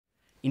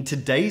In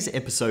today's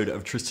episode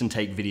of Tristan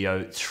Take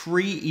Video,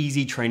 3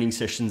 easy training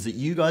sessions that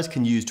you guys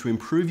can use to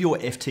improve your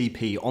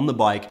FTP on the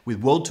bike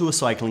with WorldTour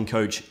cycling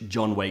coach,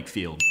 John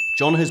Wakefield.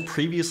 John has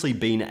previously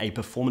been a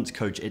performance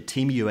coach at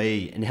Team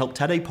UAE and helped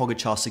Tadej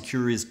Pogacar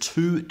secure his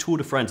 2 Tour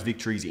de France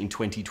victories in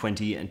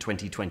 2020 and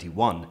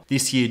 2021.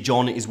 This year,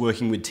 John is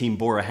working with Team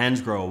Bora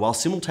Hansgrohe while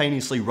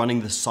simultaneously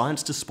running the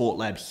Science to Sport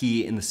lab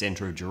here in the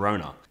center of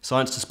Girona.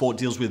 Science to Sport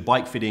deals with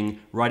bike fitting,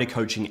 rider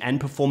coaching,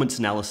 and performance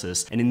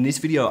analysis. And in this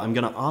video, I'm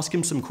going to ask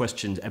him some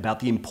questions about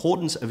the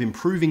importance of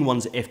improving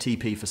one's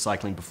FTP for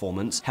cycling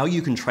performance, how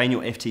you can train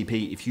your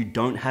FTP if you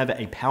don't have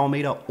a power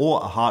meter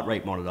or a heart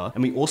rate monitor.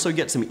 And we also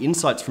get some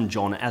insights from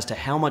John as to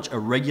how much a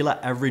regular,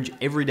 average,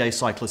 everyday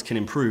cyclist can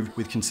improve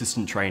with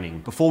consistent training.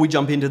 Before we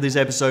jump into this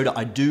episode,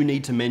 I do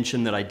need to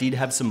mention that I did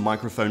have some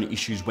microphone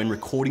issues when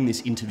recording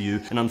this interview,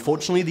 and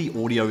unfortunately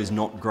the audio is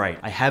not great.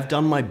 I have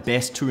done my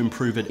best to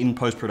improve it in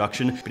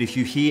post-production, but if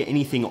you hear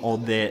anything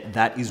odd there,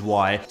 that is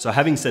why. So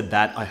having said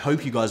that, I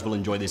hope you guys will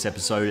enjoy this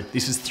episode.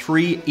 This is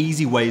 3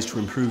 easy ways to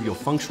improve your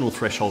functional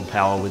threshold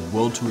power with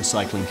WorldTour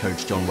cycling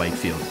coach John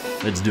Wakefield.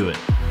 Let's do it.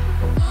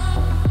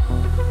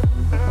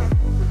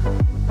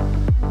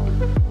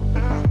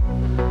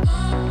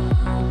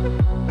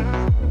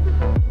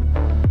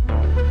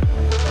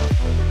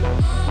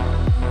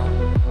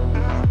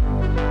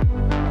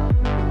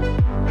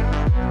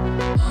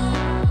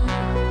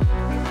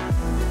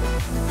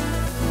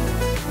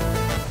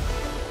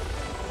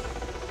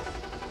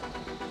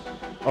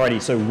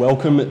 Alrighty, so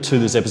welcome to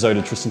this episode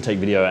of Tristan Take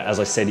Video.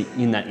 As I said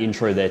in that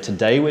intro there,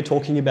 today we're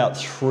talking about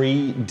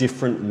 3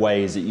 different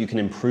ways that you can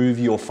improve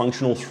your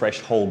functional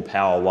threshold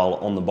power while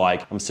on the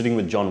bike. I'm sitting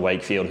with John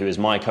Wakefield, who is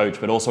my coach,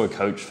 but also a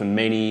coach for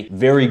many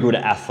very good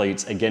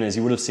athletes. Again, as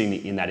you would have seen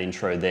in that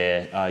intro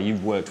there,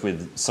 you've worked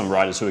with some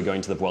riders who are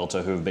going to the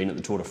Vuelta, who have been at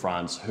the Tour de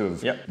France, who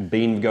have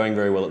been going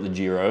very well at the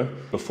Giro.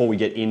 Before we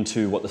get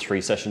into what the 3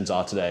 sessions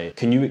are today,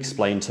 can you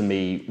explain to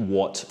me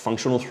what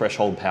functional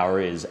threshold power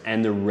is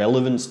and the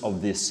relevance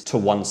of this to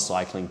one's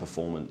cycling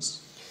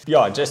performance?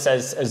 Yeah, just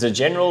as a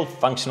general,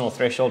 functional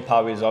threshold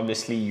power is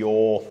obviously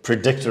your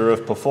predictor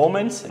of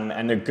performance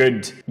and a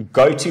good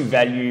go-to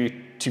value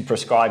to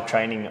prescribe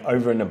training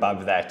over and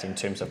above that in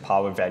terms of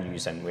power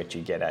values and what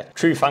you get at.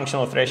 True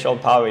functional threshold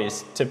power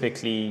is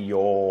typically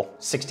your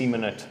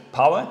 60-minute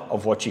power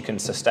of what you can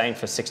sustain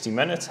for 60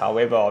 minutes.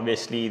 However,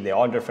 obviously there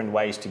are different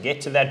ways to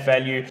get to that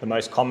value. The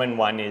most common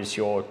one is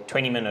your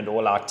 20-minute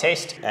all-out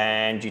test,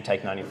 and you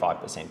take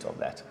 95% of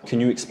that.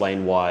 Can you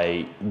explain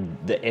why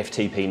the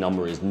FTP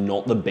number is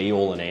not the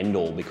be-all and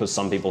end-all? Because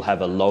some people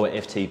have a lower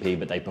FTP,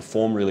 but they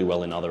perform really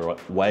well in other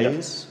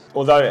ways. Yep.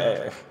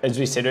 Although, as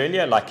we said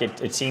earlier, like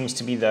it seems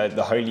to be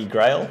the holy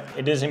grail.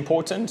 It is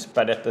important,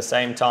 but at the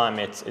same time,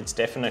 it's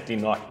definitely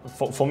not.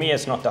 For me,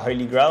 it's not the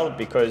holy grail,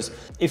 because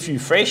if you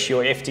fresh,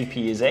 your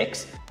FTP is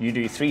X. You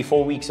do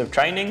 3-4 weeks of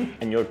training,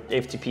 and your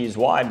FTP is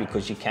Y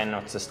because you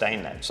cannot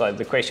sustain that. So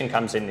the question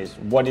comes in is,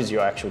 what is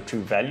your actual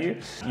true value?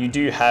 You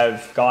do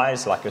have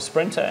guys like a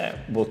sprinter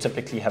will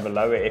typically have a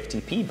lower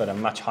FTP, but a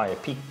much higher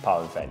peak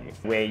power value.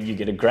 Where you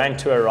get a Grand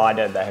Tour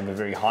rider, they have a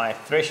very high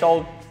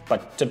threshold,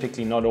 but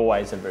typically not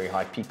always a very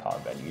high peak power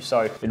value.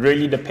 So it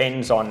really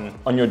depends on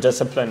your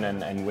discipline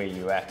and where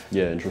you're at.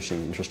 Yeah,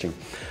 interesting.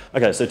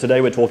 Okay, so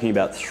today we're talking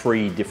about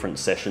 3 different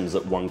sessions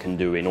that one can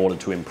do in order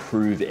to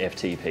improve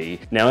FTP.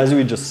 Now, as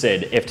we just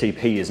said,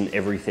 FTP isn't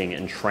everything,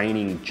 and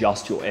training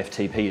just your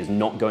FTP is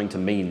not going to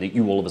mean that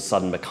you all of a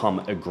sudden become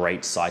a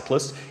great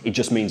cyclist. It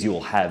just means you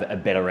will have a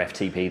better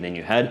FTP than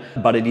you had,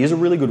 but it is a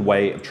really good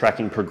way of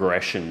tracking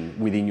progression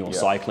within your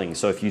cycling.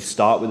 So if you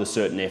start with a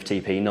certain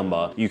FTP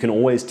number, you can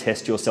always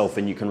test yourself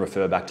and you can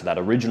refer back to that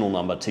original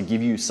number to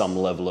give you some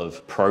level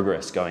of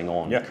progress going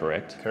on,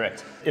 correct?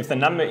 Correct. If the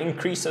number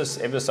increases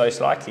ever so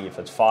slightly, if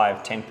it's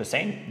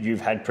 5-10%,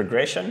 you've had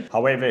progression.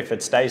 However, if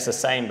it stays the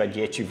same, but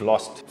yet you've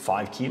lost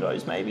 5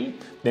 kilos maybe,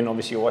 then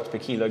obviously your watts per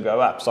kilo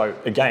go up. So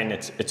again,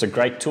 it's a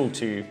great tool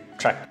to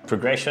track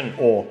progression,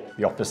 or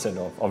the opposite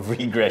of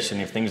regression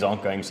if things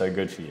aren't going so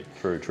good for you.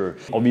 True.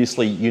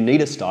 Obviously, you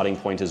need a starting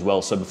point as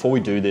well. So before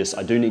we do this,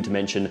 I do need to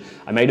mention,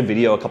 I made a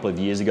video a couple of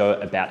years ago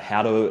about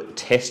how to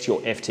test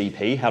your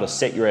FTP, how to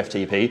set your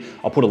FTP.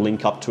 I'll put a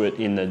link up to it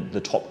in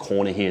the top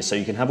corner here, so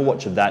you can have a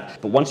watch of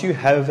that. But once you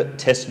have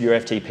tested your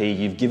FTP,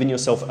 you've given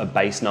yourself a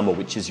base number,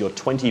 which is your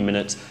 20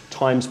 minutes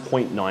times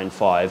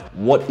 0.95.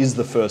 What is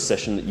the first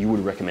session that you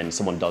would recommend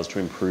someone does to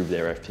improve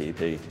their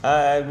FTP?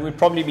 It would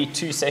probably be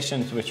 2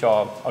 sessions which are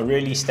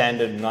really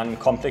standard,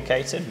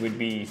 non-complicated. Would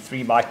be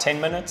 3 by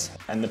 10 minutes,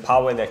 and the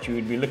power that you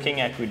would be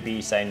looking at would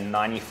be, say,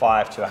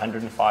 95 to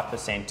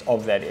 105%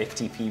 of that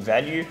FTP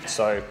value.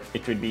 So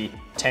it would be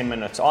 10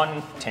 minutes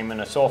on, 10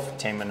 minutes off,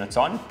 10 minutes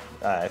on,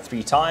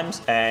 3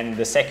 times. And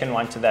the second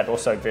one to that,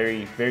 also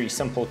very, very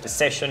simple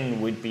session,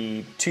 would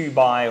be 2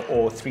 by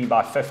or 3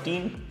 by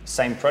 15.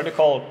 Same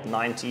protocol,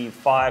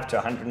 95 to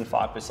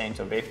 105%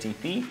 of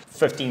FTP.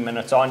 15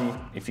 minutes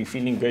on, if you're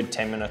feeling good,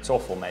 10 minutes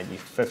off, or maybe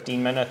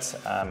 15 minutes,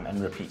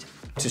 and repeat.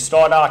 To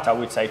start out, I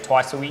would say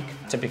twice a week,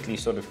 typically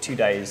sort of 2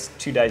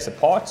 days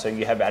apart, so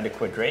you have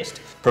adequate rest,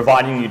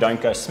 providing you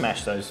don't go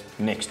smash those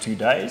next 2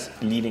 days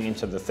leading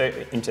into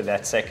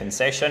that second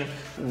session.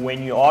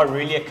 When you are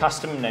really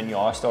accustomed and you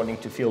are starting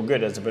to feel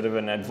good as a bit of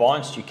an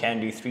advanced, you can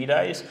do 3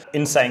 days.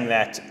 In saying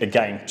that,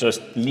 again,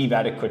 just leave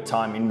adequate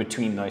time in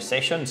between those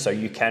sessions so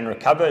you can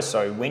recover.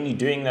 So when you're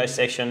doing those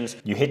sessions,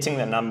 you're hitting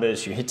the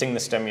numbers, you're hitting the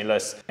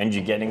stimulus, and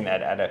you're getting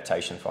that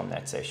adaptation from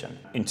that session.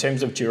 In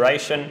terms of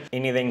duration,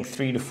 anything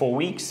 3 to 4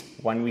 weeks,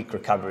 1 week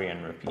recovery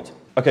and repeat.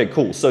 Okay,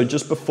 cool. So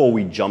just before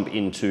we jump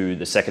into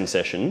the second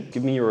session,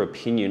 give me your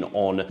opinion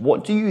on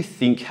what do you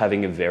think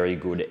having a very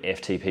good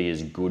FTP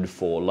is good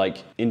for? Like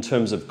in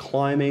terms of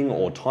climbing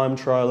or time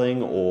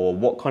trialing, or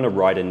what kind of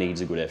rider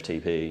needs a good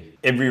FTP?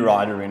 Every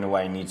rider in a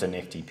way needs an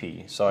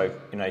FTP. So,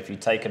 if you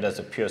take it as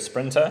a pure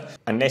sprinter,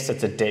 unless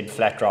it's a dead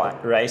flat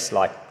race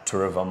like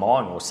Tour of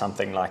Oman or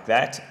something like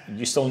that,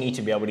 you still need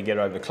to be able to get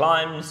over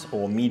climbs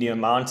or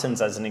medium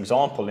mountains as an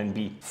example and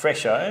be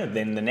fresher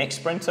than the next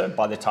sprinter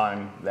by the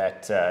time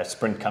that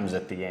sprint comes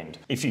at the end.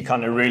 If you're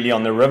kind of really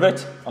on the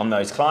rivet on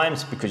those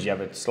climbs because you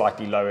have a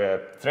slightly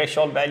lower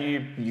threshold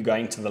value, you're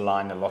going to the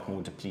line a lot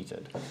more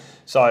depleted.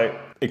 So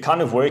it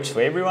kind of works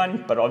for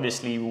everyone, but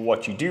obviously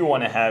what you do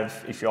want to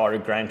have, if you are a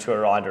Grand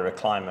Tour rider, a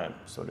climber,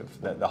 sort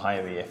of the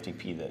higher the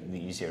FTP, the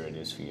easier it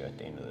is for you at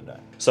the end of the day.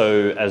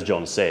 So as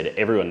John said,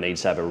 everyone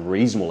needs to have a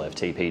reasonable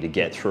FTP to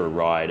get through a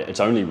ride.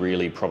 It's only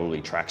really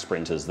probably track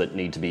sprinters that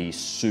need to be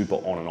super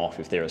on and off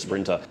if they're a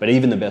sprinter. But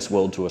even the best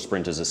World Tour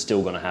sprinters are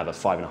still going to have a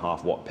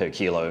 5.5 watt per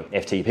kilo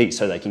FTP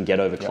so they can get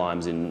over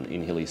climbs in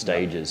hilly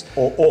stages.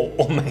 Or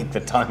make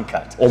the time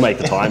cut. Or make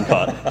the time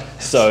cut.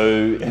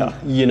 So,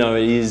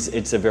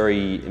 it's a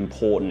very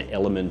important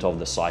element of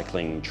the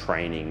cycling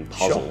training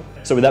puzzle. Sure.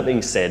 So with that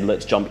being said,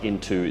 let's jump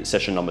into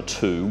session number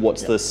 2.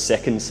 What's the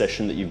second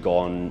session that you've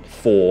gone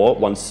for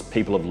once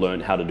people have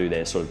learned how to do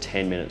their sort of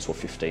 10 minutes or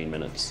 15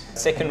 minutes?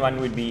 Second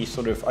one would be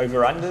sort of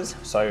over-unders,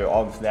 so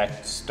of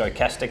that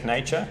stochastic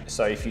nature.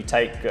 So if you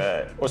take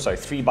also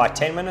 3 by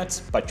 10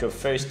 minutes, but your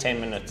first 10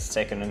 minutes,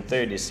 second and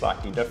third is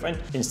slightly different.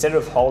 Instead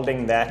of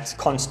holding that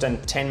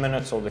constant 10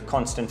 minutes or the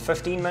constant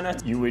 15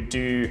 minutes, you would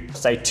do,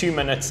 say, 2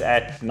 minutes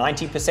at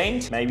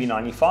 90%, maybe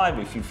 95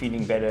 if you're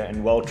feeling better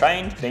and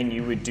well-trained. Then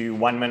you would do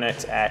 1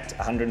 minute at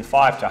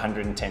 105 to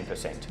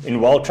 110%. In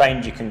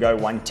well-trained, you can go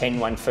 110,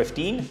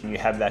 115. You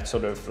have that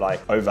sort of like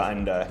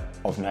over-under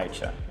of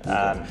nature.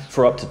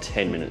 For up to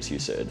 10 minutes, you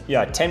said?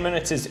 Yeah, 10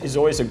 minutes is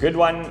always a good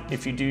one.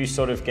 If you do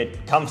sort of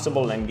get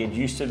comfortable and get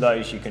used to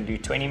those, you can do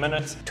 20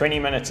 minutes. 20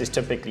 minutes is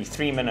typically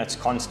 3 minutes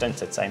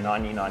constant at say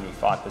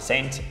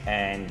 90-95%,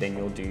 and then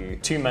you'll do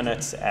 2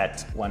 minutes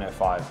at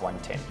 105,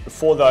 110.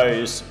 For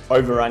those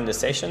over-under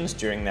sessions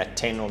during that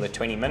 10 or the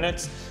 20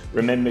 minutes,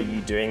 remember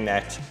you're doing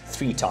that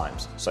 3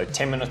 times. So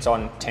 10 minutes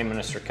on, 10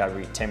 minutes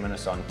recovery, 10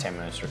 minutes on, 10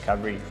 minutes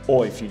recovery.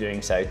 Or if you're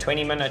doing say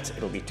 20 minutes,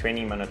 it'll be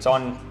 20 minutes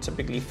on,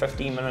 typically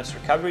 15 minutes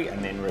recovery,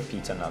 and then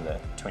repeat another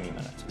 20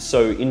 minutes.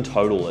 So in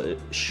total,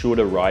 should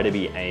a rider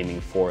be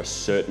aiming for a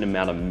certain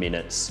amount of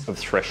minutes of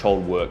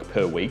threshold work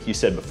per week? You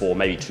said before,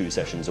 maybe 2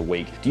 sessions a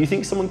week. Do you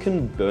think someone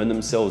can burn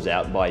themselves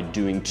out by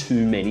doing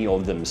too many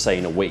of them, say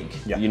in a week?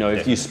 Yeah,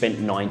 if you spent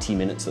 90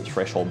 minutes at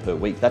threshold per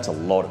week, that's a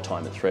lot of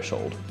time at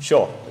threshold.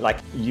 Sure, like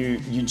you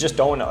just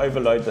don't want to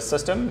overload the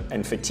system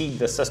and fatigue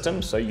the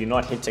system, so you're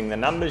not hitting the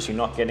numbers, you're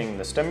not getting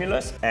the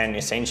stimulus, and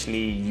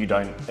essentially you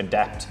don't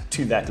adapt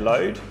to that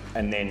load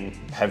and then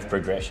have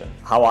progression.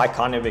 How I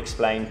kind of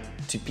explain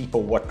to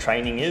people what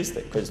training is,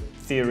 because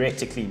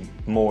theoretically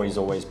more is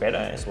always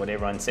better, is what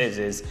everyone says,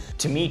 is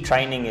to me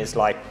training is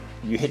like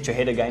you hit your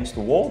head against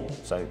the wall.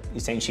 So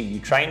essentially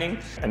you're training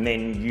and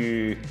then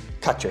you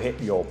cut your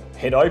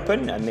head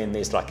open and then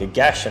there's like a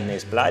gash and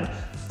there's blood.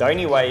 The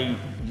only way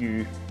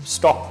you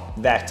stop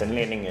that and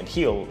letting it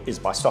heal is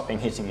by stopping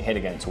hitting your head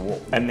against a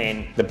wall. And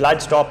then the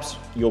blood stops,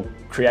 you'll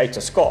create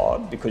a scar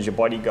because your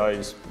body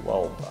goes,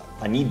 well,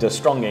 I need this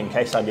stronger in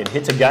case I get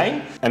hit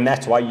again, and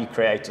that's why you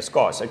create a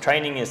scar. So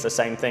training is the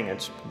same thing.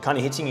 It's kind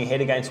of hitting your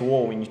head against a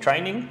wall when you're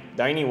training.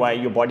 The only way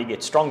your body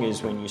gets stronger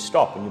is when you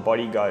stop, and your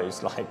body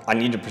goes like, I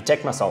need to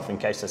protect myself in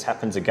case this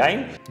happens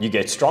again. You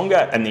get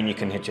stronger, and then you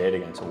can hit your head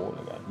against the wall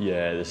again.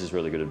 Yeah, this is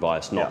really good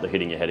advice, not the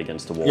hitting your head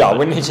against the wall. Yeah, I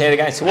wouldn't hit your head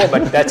against the wall,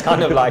 but that's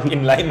kind of like,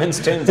 in layman's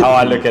terms, how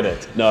I look at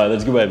it. No,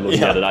 that's a good way of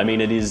looking at it. I mean,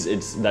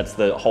 that's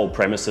the whole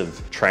premise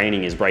of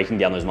training, is breaking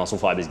down those muscle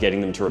fibers,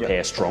 getting them to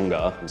repair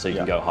stronger, and so you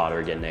can go harder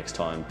again next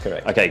time.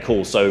 Correct. Okay,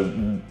 cool. So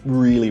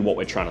really what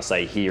we're trying to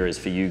say here is,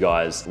 for you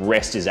guys,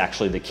 rest is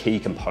actually the key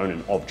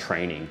component of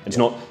training. It's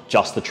not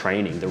just the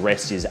training. The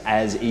rest is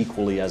as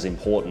equally as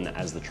important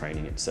as the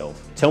training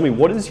itself. Tell me,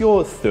 what is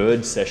your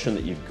third session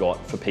that you've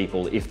got for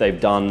people if they've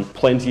done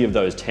plenty of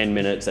those 10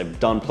 minutes, they've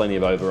done plenty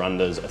of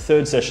over-unders, a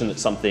third session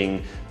that's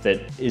something that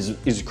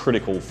is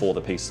critical critical for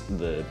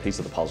the piece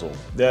of the puzzle?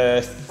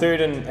 The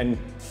third and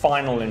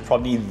final and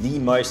probably the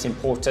most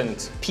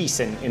important piece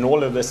in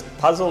all of this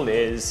puzzle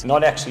is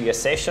not actually a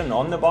session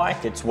on the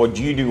bike, it's what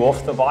you do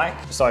off the bike.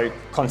 So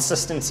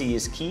consistency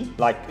is key.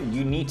 Like,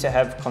 you need to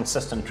have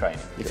consistent training.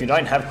 If you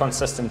don't have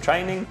consistent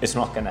training, it's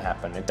not going to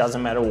happen. It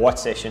doesn't matter what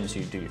sessions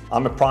you do.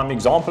 I'm a prime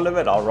example of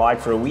it. I'll ride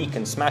for a week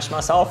and smash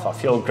myself, I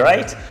feel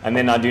great, and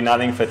then I do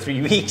nothing for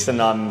 3 weeks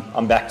and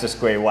I'm back to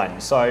square one.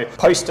 So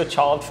poster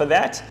child for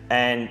that,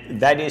 and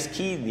that is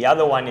key. The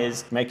other one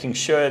is making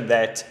sure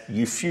that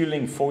you're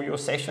fueling for your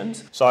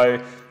sessions.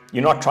 So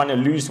you're not trying to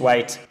lose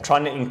weight,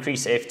 trying to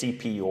increase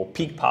FTP or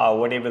peak power,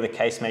 whatever the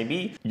case may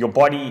be. Your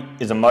body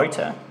is a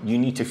motor, you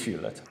need to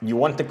fuel it. You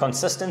want the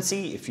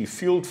consistency. If you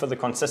fueled for the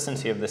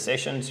consistency of the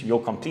sessions, you'll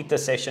complete the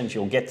sessions,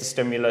 you'll get the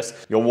stimulus,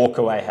 you'll walk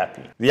away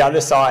happy. The other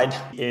side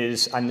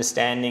is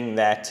understanding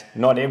that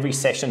not every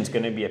session is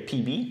going to be a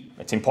PB.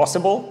 It's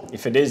impossible.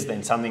 If it is,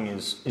 then something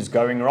is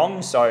going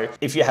wrong. So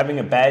if you're having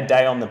a bad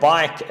day on the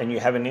bike and you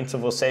have an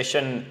interval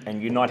session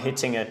and you're not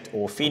hitting it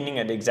or feeding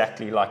it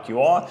exactly like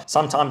you are,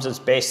 sometimes it's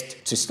best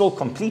to still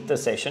complete the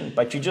session,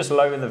 but you just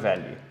lower the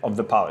value of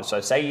the power. So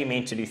say you're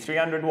meant to do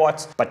 300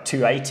 watts, but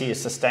 280 is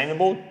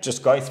sustainable,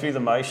 just go through the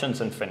motions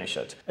and finish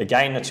it.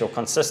 Again, it's your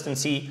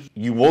consistency.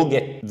 You will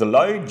get the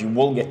load, you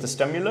will get the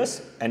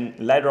stimulus, and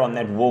later on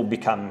that will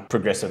become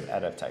progressive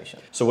adaptation.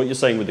 So what you're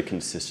saying with the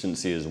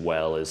consistency as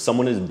well is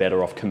someone is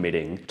better off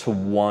committing to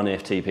 1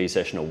 FTP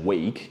session a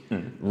week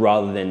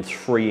rather than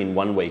 3 in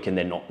 1 week and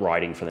then not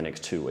riding for the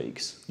next 2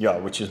 weeks. Yeah,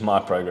 which is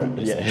my program.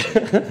 Yeah,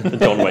 the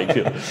John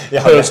Wakefield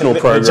personal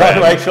program. The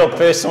John Wakefield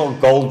personal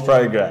gold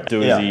program.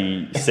 Do as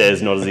he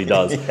says, not as he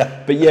does.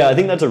 But yeah, I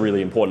think that's a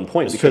really important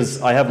point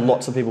because I have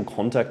lots of people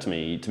contact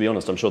me. To be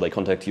honest, I'm sure they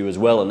contact you as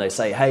well, and they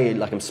say, hey,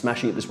 like, I'm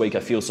smashing it this week. I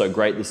feel so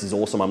great. This is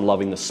awesome. I'm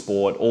loving the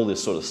sport, all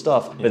this sort of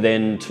stuff. But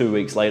then 2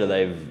 weeks later,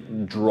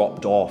 they've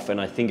dropped off. And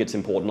I think it's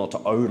important not to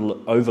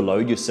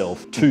overload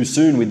yourself too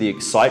soon with the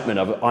excitement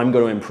of, I'm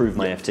going to improve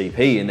my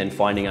FTP, and then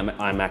finding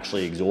I'm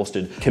actually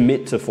exhausted.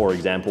 Commit to, for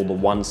example, the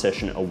 1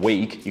 session a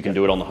week. You can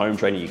do it on the home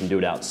trainer, you can do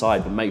it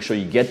outside, but make sure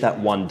you get that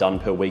 1 done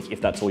per week if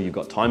that's all you've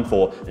got time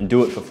for, and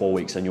do it for 4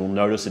 weeks, and you'll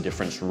notice a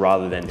difference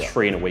rather than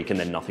 3 in a week and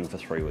then nothing for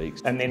 3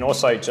 weeks. And then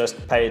also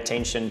just pay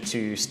attention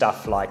to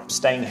stuff like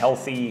staying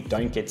healthy,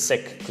 don't get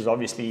sick, because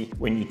obviously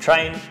when you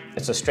train,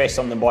 it's a stress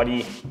on the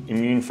body.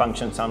 Immune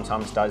function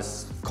sometimes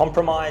does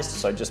compromise,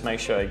 so just make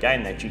sure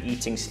again that you're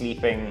eating,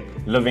 sleeping,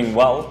 living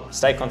well,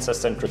 stay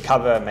consistent,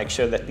 recover, make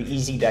sure that the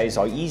easy days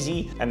are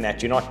easy and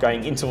that you're not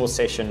going interval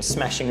session,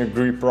 smashing a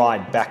group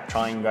ride, back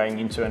trying going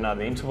into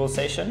another interval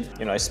session.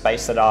 You know,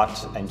 space it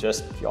out and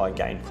just,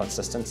 again,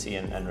 consistency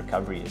and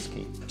recovery is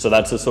key. So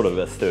that's a sort of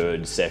a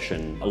third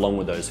session along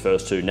with those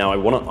first 2. Now I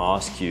want to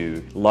ask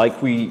you,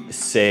 like we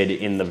said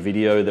in the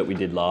video that we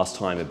did last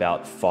time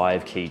about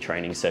 5 key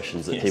training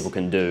sessions that people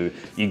can do,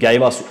 you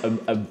gave us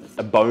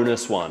a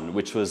bonus one,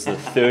 which was the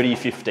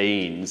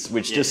 30-15s,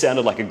 which just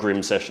sounded like a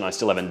grim session. I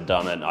still haven't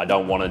done it. I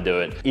don't want to do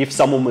it. If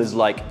someone was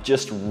like,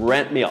 just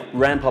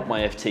ramp up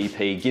my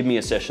FTP, give me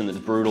a session that's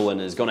brutal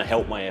and is going to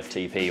help my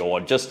FTP, or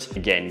just,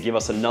 again, give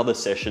us another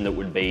session that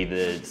would be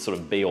the sort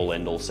of be-all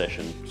end-all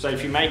session. So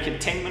if you make a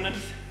 10-minute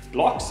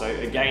block, so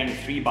again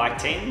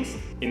 3x10s,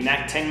 in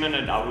that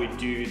 10-minute I would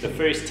do, the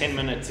first 10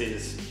 minutes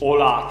is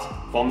all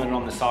out, vomit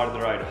on the side of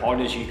the road, hard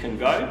as you can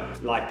go,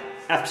 like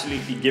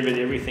absolutely give it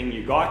everything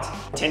you got.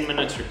 10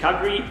 minutes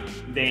recovery,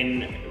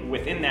 then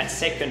within that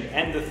second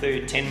and the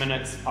third 10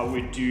 minutes I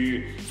would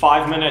do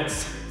 5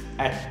 minutes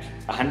at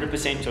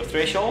 100% your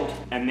threshold,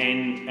 and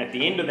then at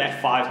the end of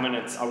that 5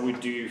 minutes I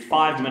would do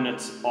 5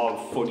 minutes of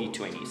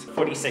 40-20s.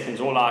 40 seconds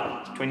all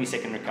out,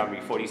 20-second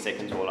recovery, 40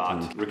 seconds all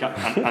out,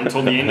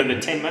 until the end of the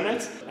 10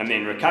 minutes, and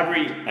then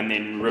recovery, and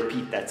then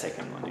repeat that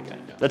second one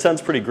again. That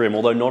sounds pretty grim,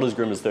 although not as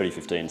grim as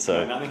 30-15.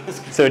 So no, nothing as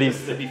grim as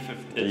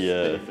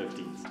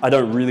 30-15s. I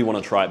don't really want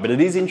to try it, but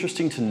it is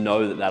interesting to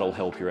know that that'll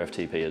help your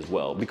FTP as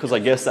well, because I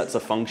guess that's a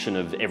function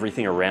of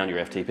everything around your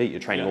FTP.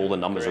 You're training all the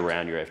numbers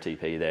around your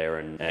FTP there,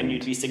 and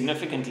you'd be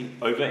significantly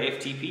over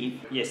FTP.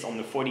 Yes, on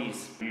the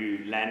 40s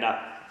you land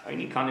up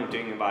only kind of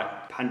doing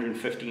about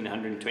 115,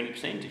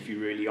 120% if you're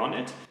really on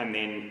it, and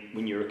then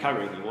when you're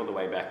recovering you're all the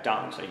way back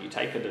down, so you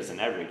take it as an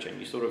average and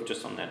you're sort of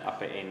just on that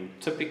upper end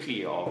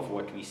typically of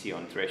what we see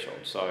on threshold.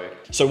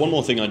 So one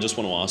more thing I just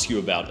want to ask you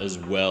about as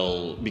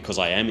well, because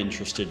I am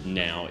interested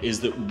now, is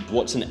that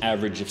what's an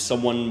average if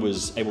someone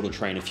was able to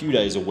train a few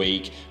days a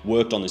week,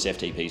 worked on this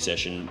FTP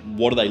session,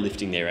 what are they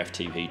lifting their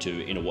FTP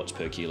to in a watts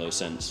per kilo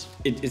sense?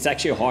 It's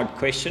actually a hard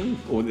question,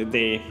 or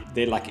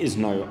there like is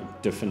no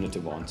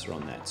definitive answer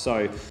on that.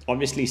 So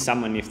obviously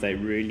someone, if they're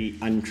really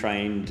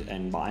untrained,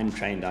 and by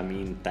untrained I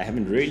mean they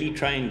haven't really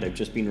trained, they've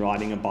just been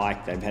riding a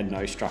bike, they've had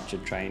no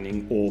structured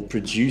training, or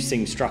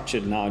producing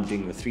structured now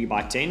doing the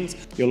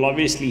 3x10s, you'll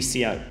obviously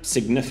see a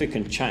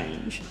significant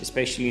change,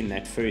 especially in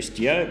that first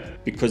year,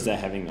 because they're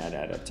having that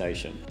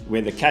adaptation.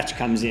 Where the catch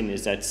comes in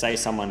is that, say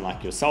someone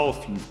like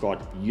yourself, you've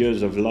got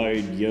years of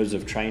load, years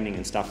of training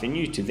and stuff in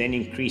you, to then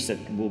increase it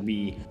will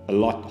be a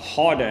lot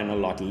harder and a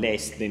lot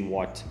less than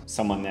what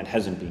someone that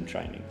hasn't been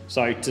training.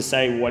 So to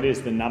say what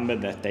is the number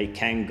that they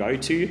can go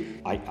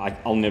to,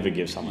 I'll never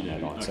give someone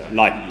that answer.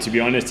 Like, to be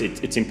honest,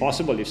 it's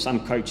impossible. If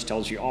some coach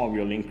tells you, oh,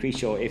 we'll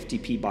increase your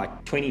FTP by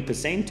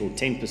 20% or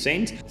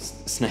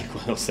 10%,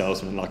 snake oil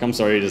salesman, like, I'm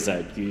sorry to say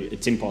it,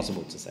 it's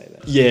impossible to say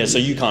that. Yeah, so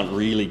you can't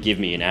really give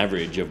me an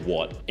average of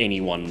what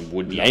anyone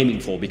would be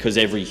aiming for, because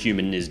every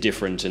human is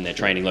different and their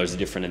training loads are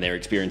different and their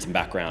experience and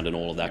background and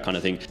all of that kind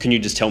of thing. Can you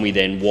just tell me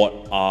then, what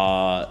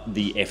are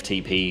the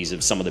FTPs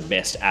of some of the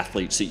best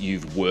athletes that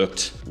you've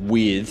worked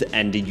with,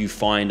 and did you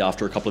find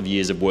after a couple of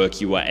years of work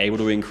you were able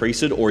to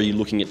increase it, or are you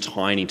looking at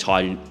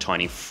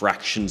tiny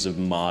fractions of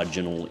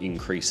marginal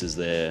increases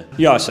there?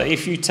 Yeah, so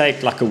if you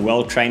take like a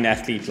well-trained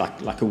athlete, like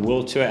a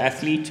WorldTour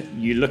athlete,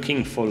 you're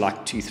looking for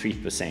like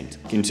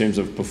 2-3% in terms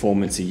of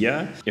performance a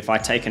year. If I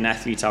take an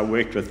athlete I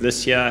worked with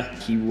this year,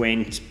 he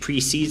went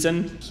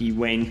pre-season, he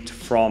went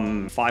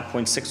from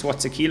 5.6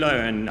 watts a kilo,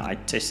 and I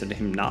tested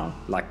him now,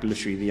 like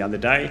literally the other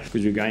day,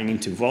 because we're going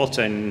into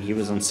Volta, and he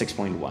was on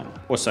 6.1.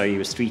 Also, he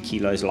was 3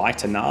 kilos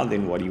lighter now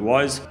than what he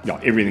was. Yeah,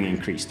 everything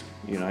increased,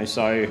 you know,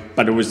 so,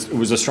 but it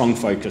was a strong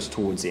focus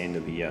towards the end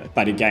of the year.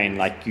 But again,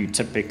 like, you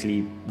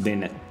typically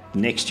then at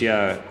next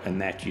year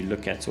and that you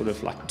look at sort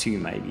of like 2,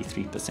 maybe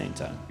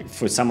 3%.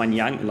 For someone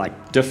young,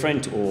 like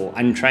different or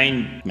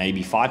untrained,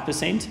 maybe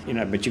 5%, you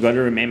know, but you got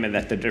to remember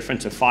that the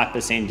difference of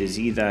 5% is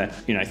either,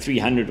 you know,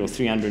 300 or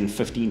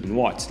 315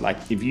 watts. Like,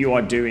 if you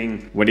are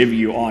doing whatever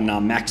you are now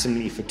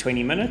maximally for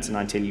 20 minutes, and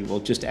I tell you, well,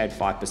 just add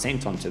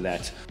 5% onto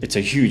that, it's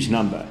a huge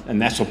number. And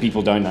that's what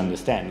people don't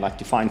understand. Like,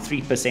 to find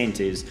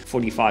 3% is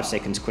 45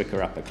 seconds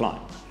quicker up a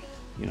climb,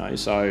 you know.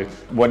 So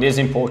what is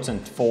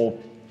important for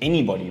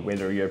anybody,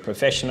 whether you're a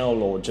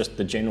professional or just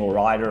the general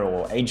rider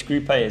or age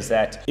grouper, is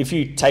that if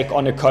you take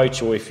on a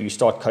coach, or if you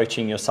start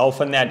coaching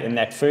yourself in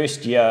that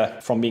first year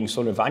from being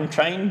sort of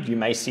untrained, you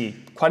may see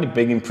quite a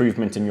big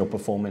improvement in your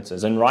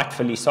performances, and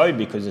rightfully so,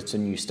 because it's a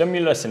new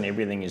stimulus and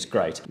everything is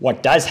great.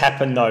 What does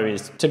happen though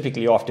is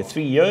typically after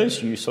 3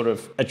 years, you sort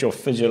of at your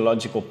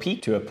physiological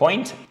peak to a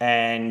point,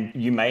 and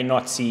you may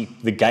not see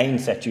the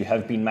gains that you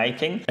have been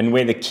making. And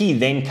where the key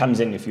then comes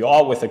in, if you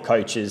are with a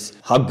coach, is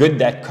how good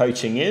that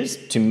coaching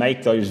is to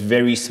make those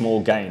very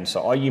small gains.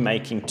 So are you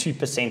making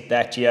 2%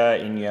 that year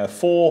in year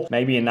 4,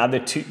 maybe another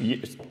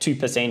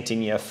 2%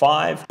 in year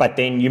 5, but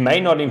then you may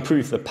not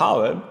improve the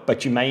power,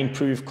 but you may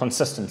improve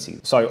consistency.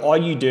 So are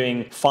you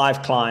doing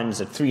 5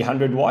 climbs at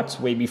 300 watts,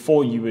 where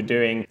before you were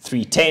doing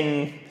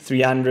 310,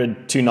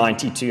 300,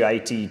 290,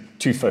 280,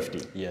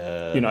 250.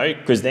 Yeah. You know,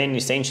 because then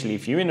essentially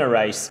if you're in a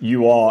race,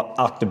 you are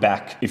out the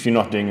back if you're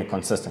not doing it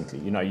consistently.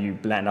 You know, you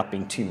land up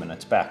being 2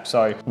 minutes back.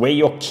 So where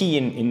your key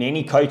in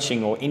any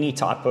coaching or any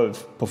type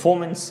of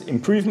performance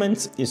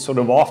improvements is sort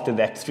of after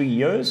that 3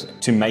 years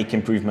to make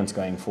improvements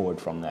going forward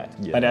from that.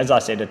 Yeah. But as I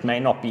said, it may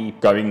not be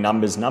going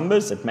numbers.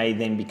 It may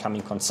then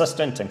becoming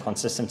consistent, and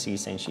consistency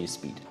essentially is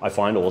speed. I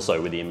find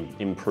also with the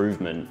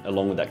improvement,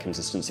 along with that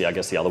consistency, I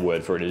guess the other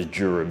word for it is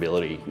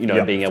durability. You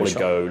know, being able to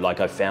go, like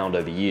I found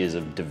over years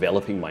of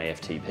developing my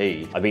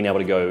FTP, I've been able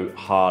to go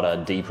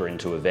harder, deeper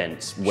into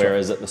events.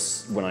 Whereas at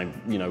when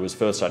I was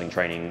first starting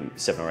training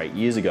 7 or 8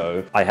 years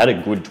ago, I had a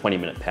good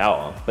 20-minute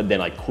power, but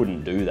then I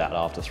couldn't do that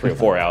after 3 or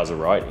 4 hours of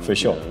riding. For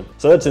sure. You know?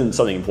 So that's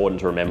something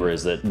important to remember,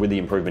 is that with the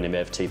improvement in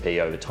FTP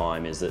over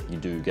time, is that you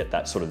do get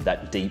that sort of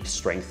that deep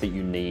strength that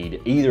you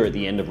need either at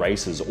the end of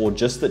races, or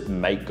just that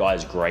make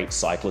guys great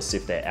cyclists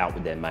if they're out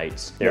with their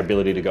mates. Their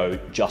ability to go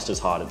just as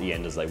hard at the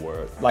end as they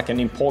were. Like an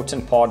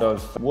important part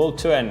of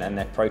WorldTour and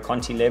that Pro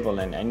Conti level,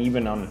 and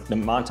even on the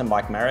mountain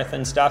bike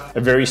marathon stuff, a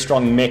very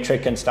strong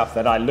metric and stuff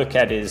that I look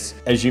at is,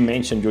 as you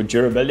mentioned, your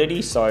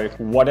durability. So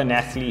what an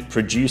athlete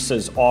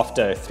produces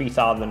after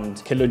 3,000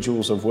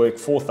 kilojoules of work,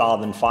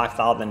 4,000,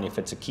 5,000 if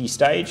it's a key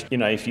stage. You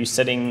know, if you're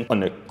sitting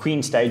on a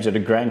queen stage at a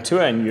Grand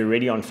Tour and you're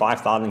already on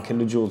 5,000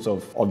 kilojoules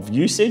of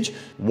usage,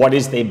 what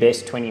is their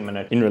best 20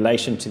 minute in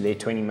relation to their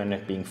 20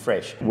 minute being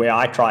fresh? Where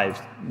I try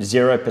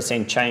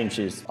 0% change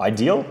is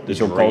ideal, is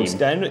your gold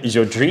standard, is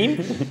your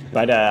dream.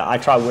 But I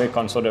try work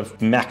on sort of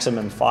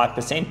maximum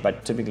 5%,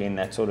 but typically in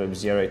that sort of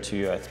 0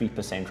 to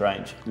 3%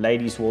 range.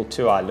 Ladies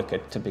WorldTour, I look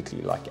at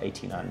typically like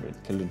 1,800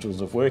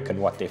 kilojoules of work and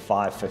what their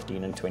 5,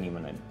 15 and 20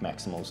 minute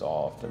maximals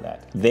are after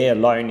that. There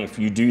alone, if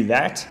you do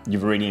that,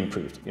 you've already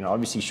improved. You know,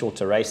 obviously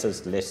shorter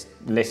races,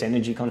 less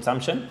energy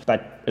consumption,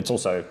 but it's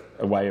also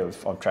a way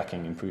of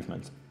tracking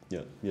improvements.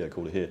 Yeah,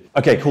 cool to hear.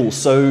 Okay, cool.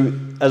 So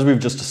as we've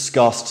just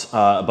discussed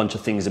a bunch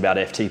of things about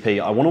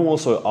FTP, I want to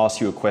also ask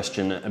you a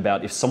question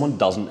about if someone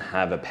doesn't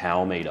have a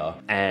power meter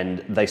and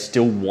they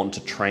still want to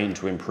train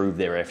to improve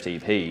their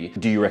FTP,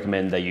 do you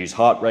recommend they use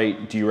heart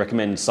rate? Do you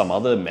recommend some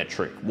other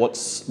metric?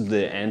 What's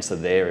the answer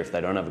there if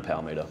they don't have a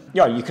power meter?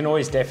 Yeah, you can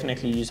always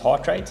definitely use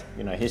heart rate.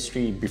 You know,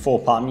 history, before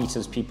power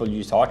meters, people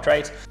used heart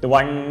rate. The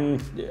one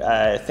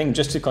thing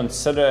just to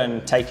consider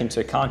and take into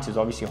account is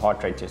obviously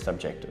heart rate is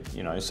subjective.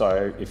 You know,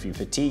 so if you're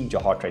fatigued,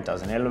 your heart rate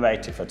doesn't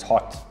elevate. If it's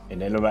hot,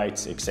 it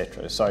elevates,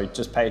 etc. So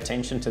just pay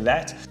attention to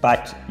that.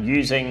 But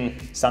using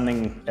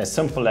something as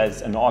simple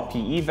as an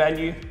RPE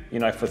value, you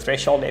know, for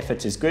threshold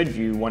efforts is good.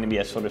 You want to be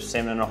a sort of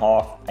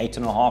 7.5,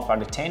 8.5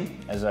 out of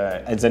 10 as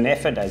an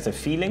effort, as a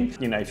feeling.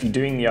 You know, if you're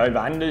doing the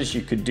over-unders,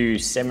 you could do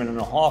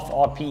 7.5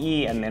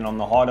 RPE, and then on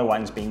the harder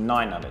ones being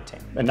 9 out of 10.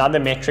 Another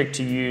metric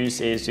to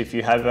use is if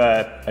you have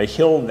a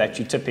hill that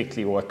you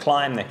typically, or a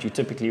climb that you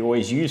typically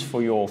always use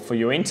for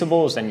your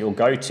intervals and your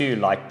go-to,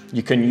 like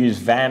you can use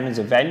VAM as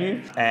a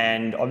value.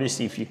 And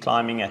obviously if you're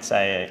climbing at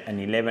say an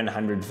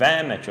 1100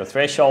 VAM at your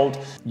threshold,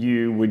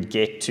 you would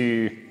get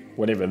to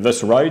whatever,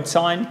 this road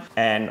sign,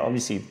 and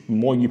obviously the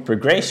more you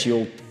progress,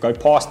 you'll go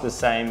past the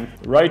same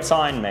road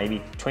sign,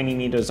 maybe 20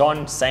 meters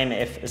on, same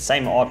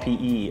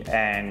RPE,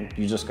 and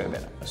you just go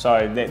better.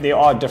 So there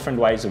are different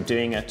ways of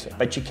doing it,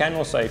 but you can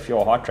also, if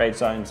your heart rate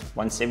zone's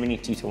 170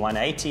 to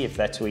 180, if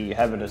that's where you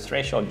have it as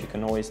threshold, you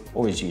can always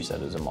use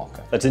that as a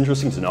marker. That's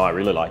interesting to know. I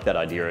really like that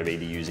idea of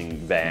either using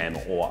VAM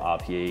or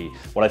RPE.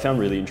 What I found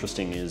really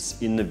interesting is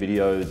in the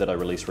video that I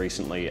released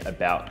recently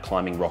about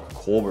climbing Rock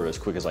Corba as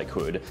quick as I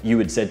could, you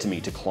had said to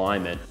me to climb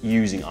it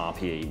using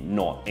RPE,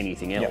 not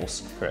anything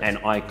else. Yep, and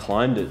I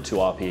climbed it to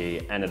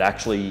RPE and it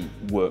actually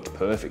worked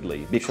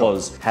perfectly,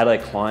 because had I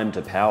climbed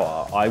to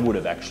power, I would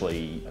have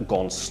actually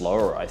gone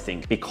slower, I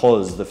think,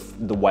 because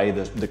the way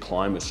the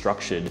climb was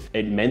structured,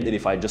 it meant that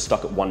if I just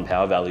stuck at one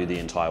power value the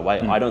entire way,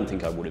 I don't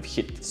think I would have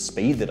hit the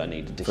speed that I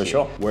needed to hit.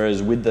 Sure.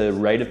 Whereas with the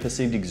rate of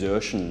perceived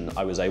exertion,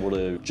 I was able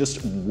to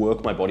just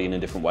work my body in a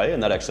different way,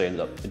 and that actually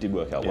it did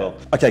work out well.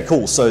 Okay,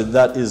 cool. So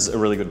that is a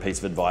really good piece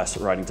of advice,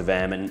 riding to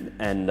VAM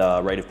and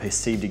rate of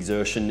perceived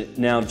exertion.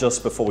 Now,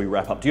 just before we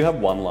wrap up, do you have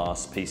one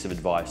last piece of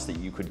advice that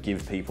you could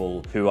give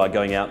people who are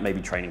going out,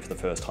 maybe training for the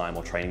first time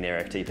or training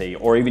their FTP,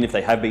 or even if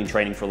they have been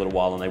training for a little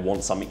while and they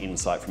want some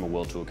insight from a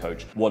World Tour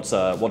coach? What's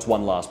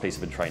one last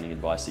piece of training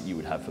advice that you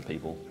would have for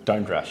people?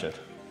 Don't rush it.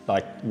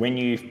 Like when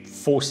you're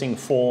forcing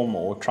form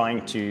or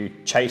trying to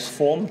chase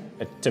form,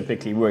 it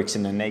typically works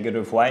in a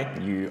negative way.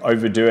 You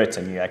overdo it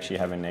and you actually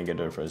have a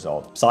negative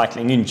result.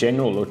 Cycling in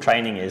general or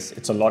training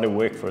it's a lot of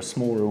work for a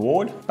small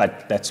reward,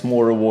 but that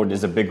small reward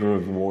is a bigger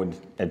reward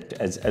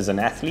as an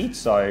athlete.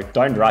 So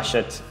don't rush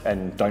it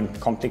and don't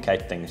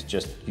complicate things.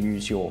 Just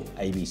use your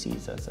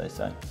ABCs, as they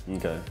say.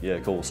 Okay, yeah,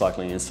 cool.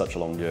 Cycling is such a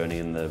long journey,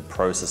 and the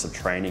process of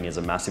training is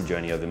a massive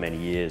journey over many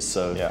years.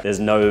 So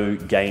there's no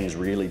gains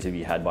really to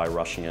be had by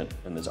rushing it,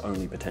 and there's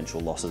only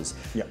potential losses.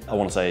 I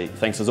want to say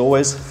thanks as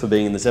always for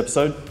being in this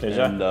episode.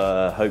 Pleasure. And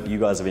hope you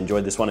guys have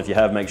enjoyed this one. If you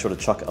have, make sure to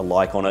chuck a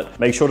like on it.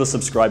 Make sure to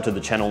subscribe to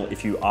the channel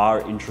if you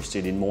are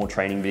interested in more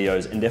training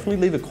videos, and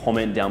definitely leave a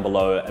comment down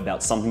below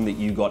about something that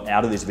you got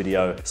out of this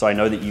video, so I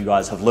know that you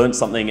guys have learned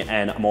something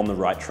and I'm on the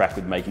right track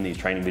with making these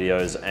training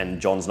videos,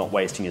 and John's not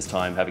wasting his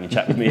time having a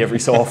chat with me every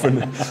so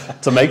often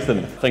to make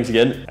them. Thanks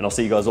again, and I'll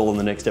see you guys all in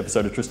the next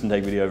episode of Tristan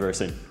Take Video very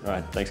soon. All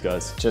right, thanks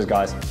guys. Cheers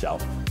guys. Ciao.